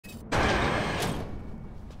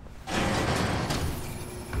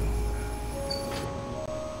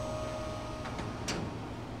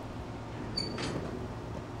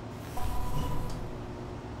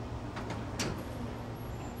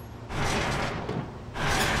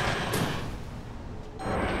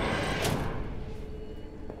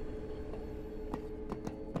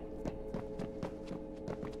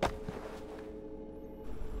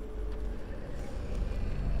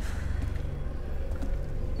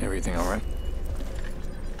Everything all right?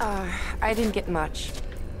 I didn't get much.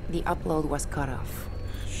 The upload was cut off.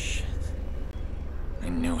 Shit. I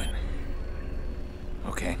knew it.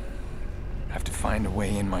 Okay. I have to find a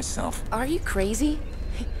way in myself. Are you crazy?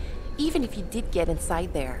 Even if you did get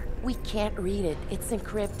inside there, we can't read it. It's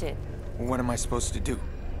encrypted. Well, what am I supposed to do?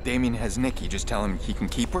 Damien has Nikki. Just tell him he can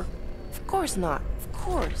keep her? Of course not. Of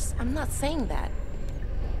course. I'm not saying that.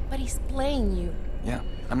 But he's playing you. Yeah,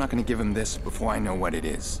 I'm not gonna give him this before I know what it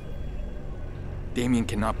is. Damien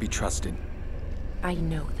cannot be trusted. I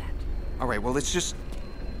know that. All right, well, let's just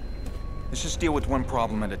deal with one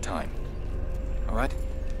problem at a time. All right?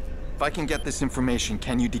 If I can get this information,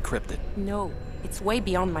 can you decrypt it? No, it's way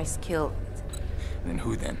beyond my skill. Then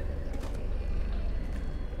who then?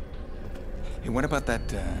 Hey, what about that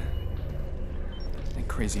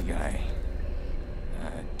crazy guy?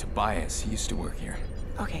 Tobias, he used to work here.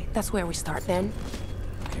 Okay, that's where we start then.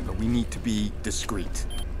 Okay, but we need to be discreet.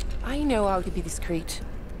 I know how to be discreet.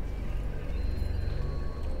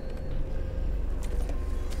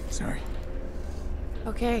 Sorry.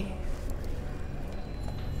 Okay.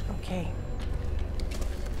 Okay.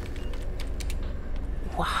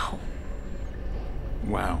 Wow.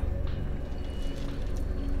 Wow.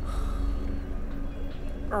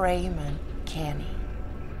 Raymond Kenny.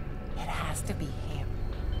 It has to be him.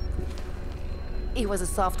 He was a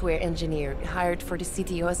software engineer hired for the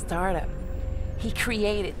CTO startup. He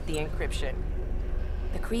created the encryption.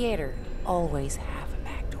 The creator always have a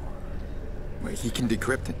backdoor. Wait, he can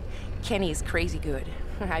decrypt it? Kenny is crazy good.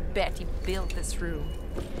 I bet he built this room.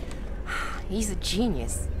 He's a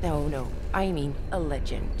genius. No, I mean a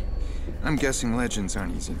legend. I'm guessing legends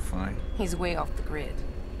aren't easy to find. He's way off the grid.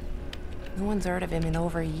 No one's heard of him in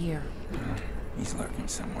over a year. He's lurking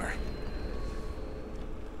somewhere.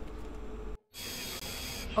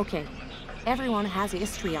 Okay, everyone has a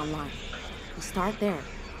history online. We start there.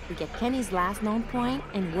 We get Kenny's last known point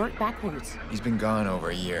and work backwards. He's been gone over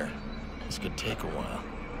a year. This could take a while.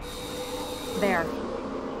 There.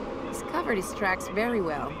 He's covered his tracks very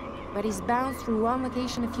well, but he's bounced through one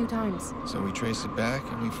location a few times. So we trace it back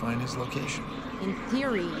and we find his location. In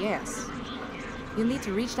theory, yes. You'll need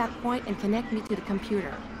to reach that point and connect me to the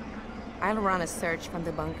computer. I'll run a search from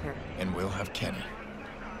the bunker. And we'll have Kenny.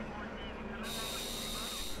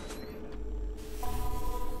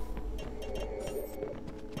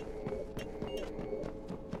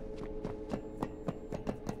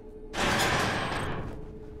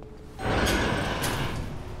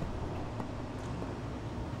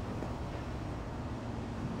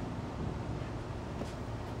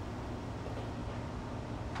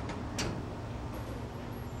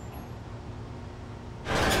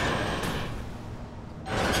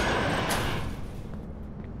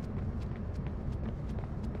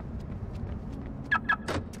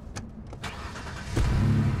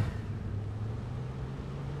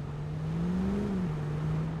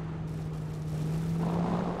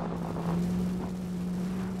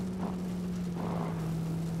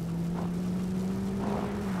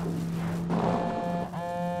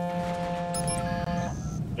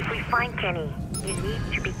 Find Kenny. You need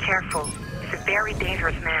to be careful. He's a very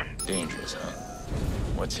dangerous man. Dangerous, huh?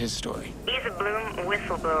 What's his story? He's a Bloom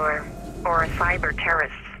whistleblower or a cyber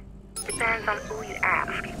terrorist. Depends on who you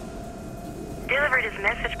ask. Delivered his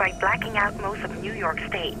message by blacking out most of New York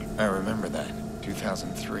State. I remember that.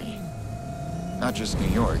 2003. Not just New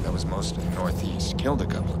York, that was most of the Northeast. Killed a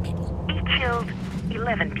couple of people. He killed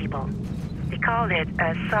 11 people. They called it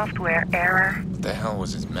a software error. What the hell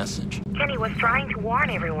was his message? Kenny was trying to warn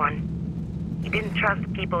everyone. He didn't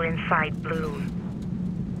trust people inside Bloom.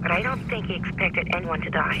 But I don't think he expected anyone to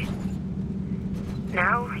die.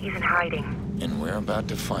 Now he's in hiding. And we're about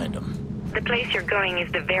to find him. The place you're going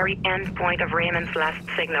is the very end point of Raymond's last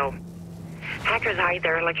signal. Hackers hide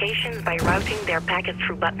their locations by routing their packets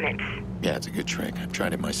through botnets. Yeah, it's a good trick. I've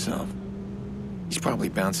tried it myself. He's probably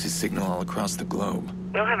bounced his signal all across the globe.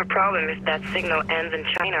 We'll have a problem if that signal ends in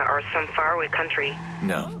China or some faraway country.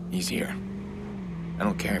 No, he's here. I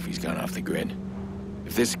don't care if he's gone off the grid.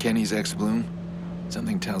 If this is Kenny's ex-Bloom,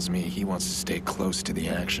 something tells me he wants to stay close to the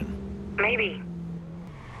action. Maybe.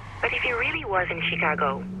 But if he really was in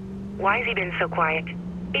Chicago, why has he been so quiet?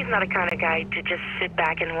 He's not the kind of guy to just sit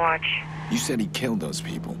back and watch. You said he killed those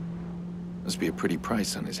people. Must be a pretty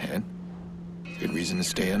price on his head. Good reason to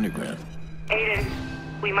stay underground. Aiden,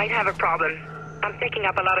 we might have a problem. I'm picking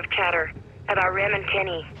up a lot of chatter about Raymond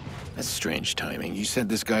Kenny. That's strange timing. You said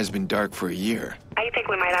this guy's been dark for a year. I think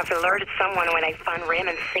we might have alerted someone when I found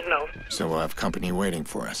Raymond's signal. So we'll have company waiting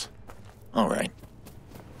for us. All right.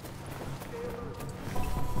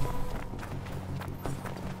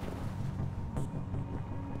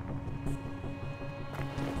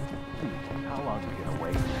 How long did you get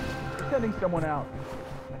away? We're sending someone out.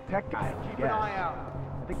 A tech guy. Keep an eye out.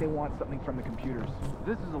 I think they want something from the computers.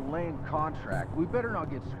 This is a lame contract. We better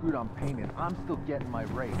not get screwed on payment. I'm still getting my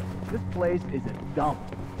rate. This place is a dump.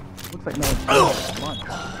 Looks like no one's paying a month.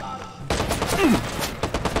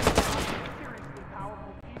 Seriously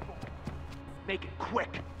powerful people. Make it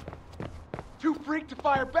quick. Too freak to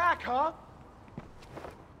fire back, huh?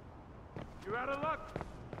 You're out of luck.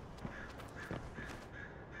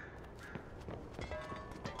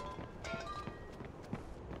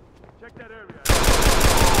 Check that area.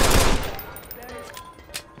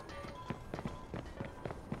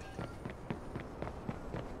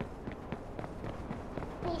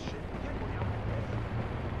 Bullshit.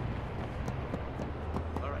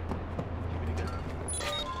 All right. Keep it together.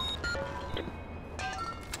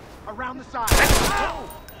 Around the side. Oh!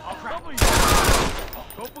 I'll cover you.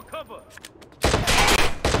 Go for cover. There,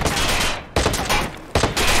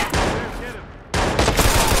 get him.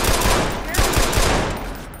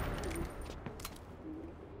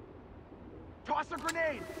 Toss a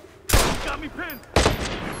grenade. Got me pinned.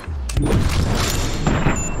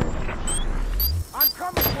 I'm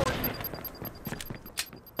coming for you.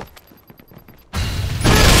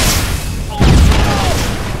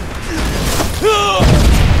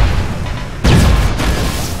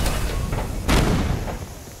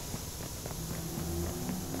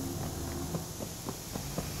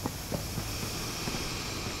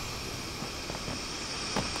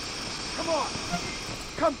 Come on.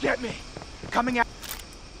 Come get me. Coming out.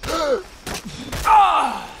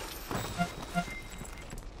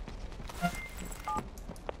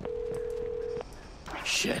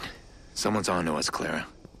 Shit. Someone's onto us, Clara.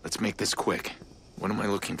 Let's make this quick. What am I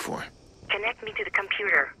looking for? Connect me to the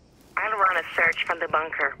computer. I'll run a search from the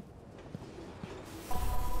bunker.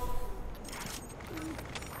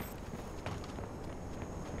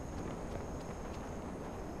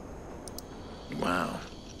 Wow.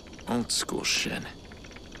 Old school shit.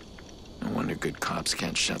 No wonder good cops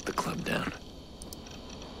can't shut the club down.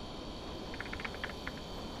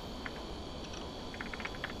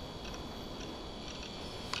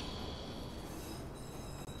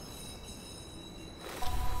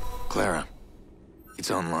 Clara,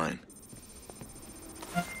 it's online.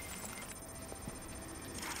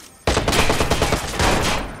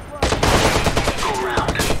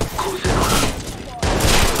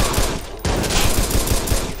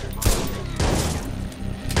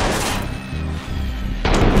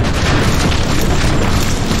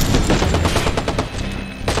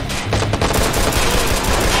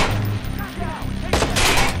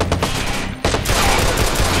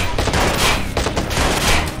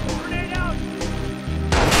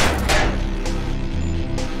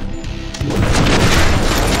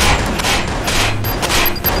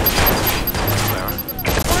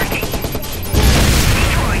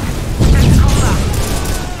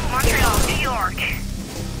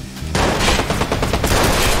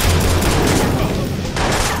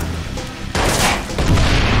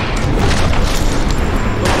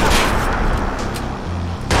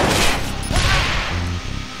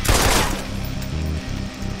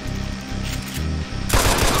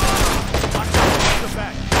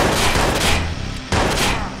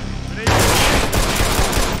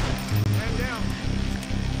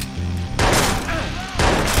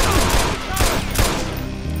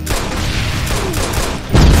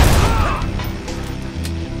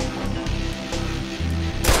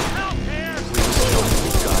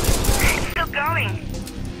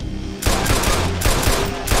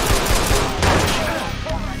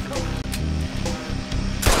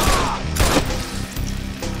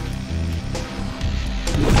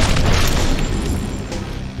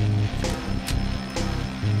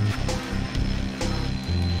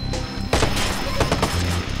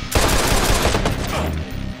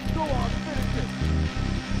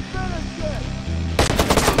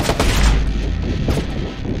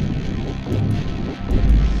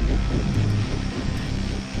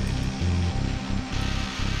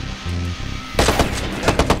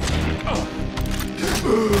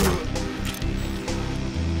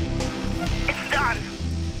 It's done.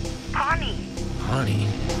 Honey. Honey?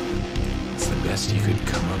 It's the best you could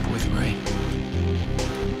come up with, right?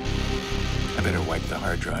 I better wipe the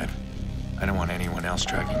hard drive. I don't want anyone else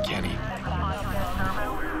tracking Kenny.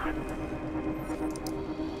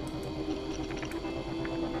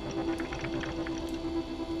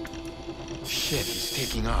 Shit, he's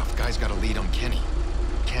taking off. Guy's got a lead on Kenny.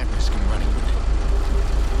 Can't risk him running with it.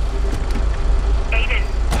 Aiden,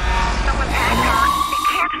 someone's had her. They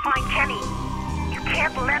can't find Kenny. You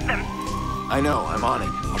can't let them. I know, I'm on it.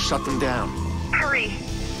 I'll shut them down. Hurry.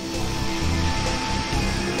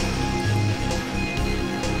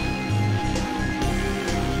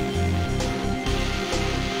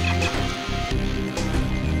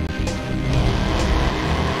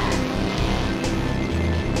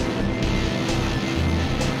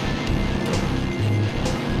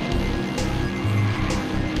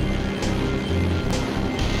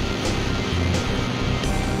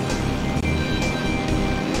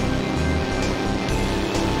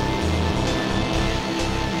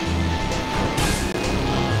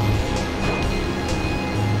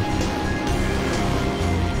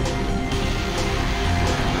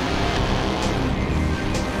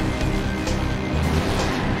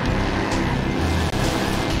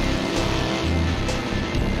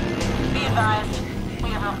 advised. We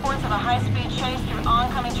have reports of a high-speed chase through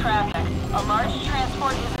oncoming traffic. A large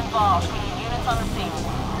transport is involved. We need units on the scene.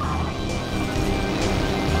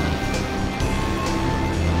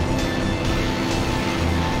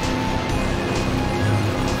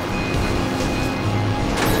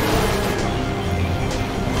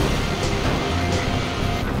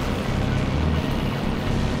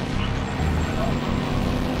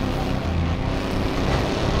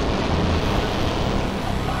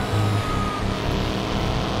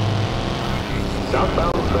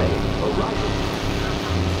 Southbound train arriving.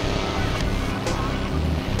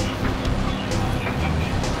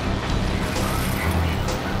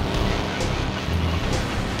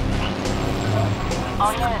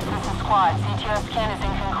 All units, this is squad. CTO scan is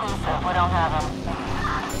inconclusive. We don't have him.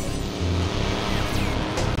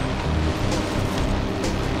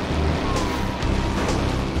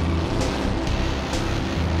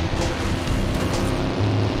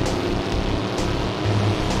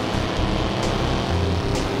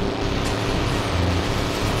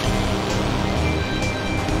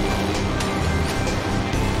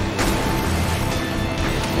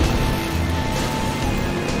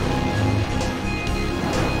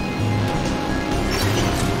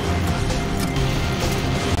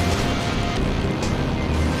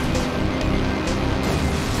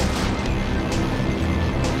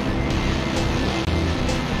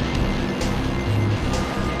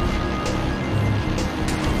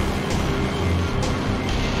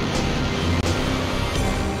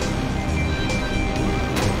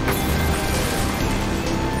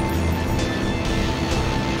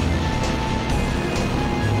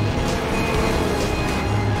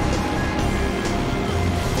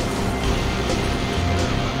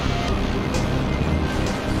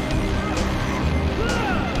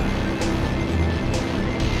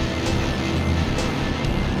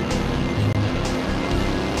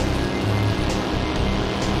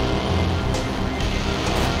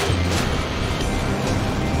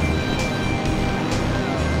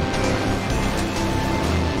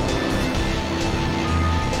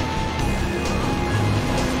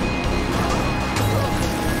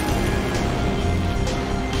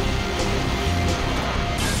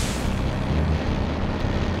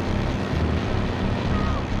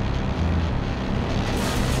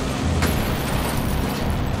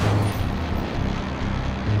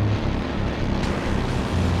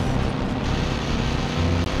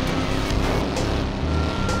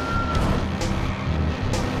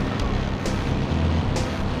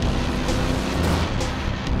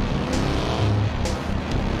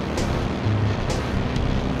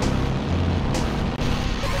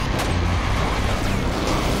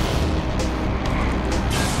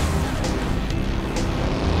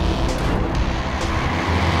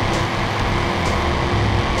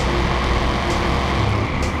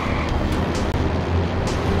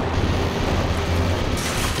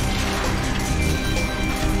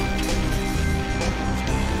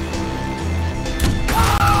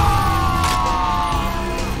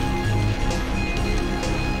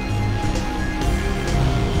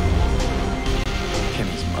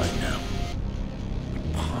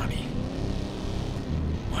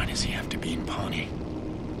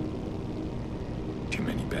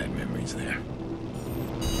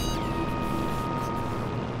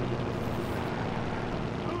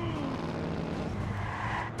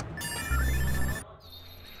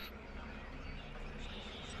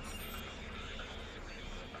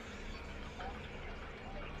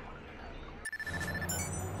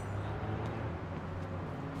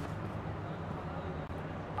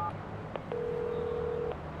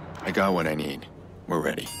 I got what I need. We're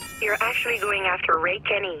ready. You're actually going after Ray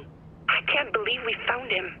Kenny. I can't believe we found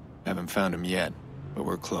him. Haven't found him yet, but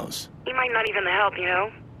we're close. He might not even help, you know?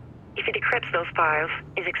 If he decrypts those files,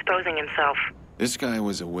 he's exposing himself. This guy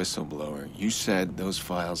was a whistleblower. You said those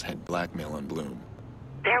files had blackmail on Bloom.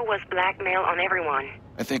 There was blackmail on everyone.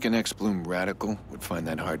 I think an ex-Bloom radical would find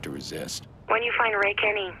that hard to resist. When you find Ray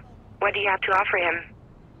Kenny, what do you have to offer him?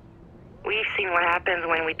 We've seen what happens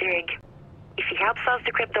when we dig. If he helps us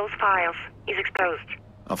decrypt those files, he's exposed.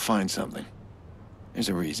 I'll find something. There's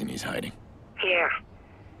a reason he's hiding. Yeah.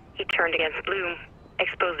 He turned against Bloom,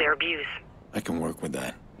 exposed their abuse. I can work with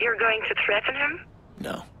that. You're going to threaten him?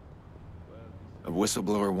 No. A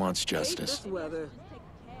whistleblower wants justice.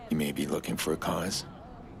 He may be looking for a cause,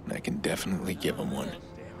 and I can definitely give him one.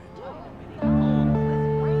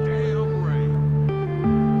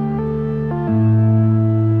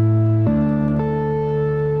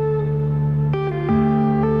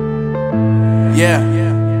 Yeah.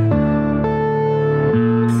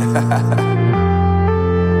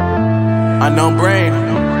 Unknown brain.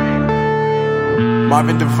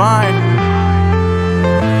 Marvin Devine.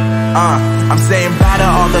 I'm saying bye to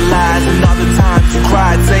all the lies and all the times you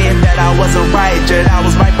cried, saying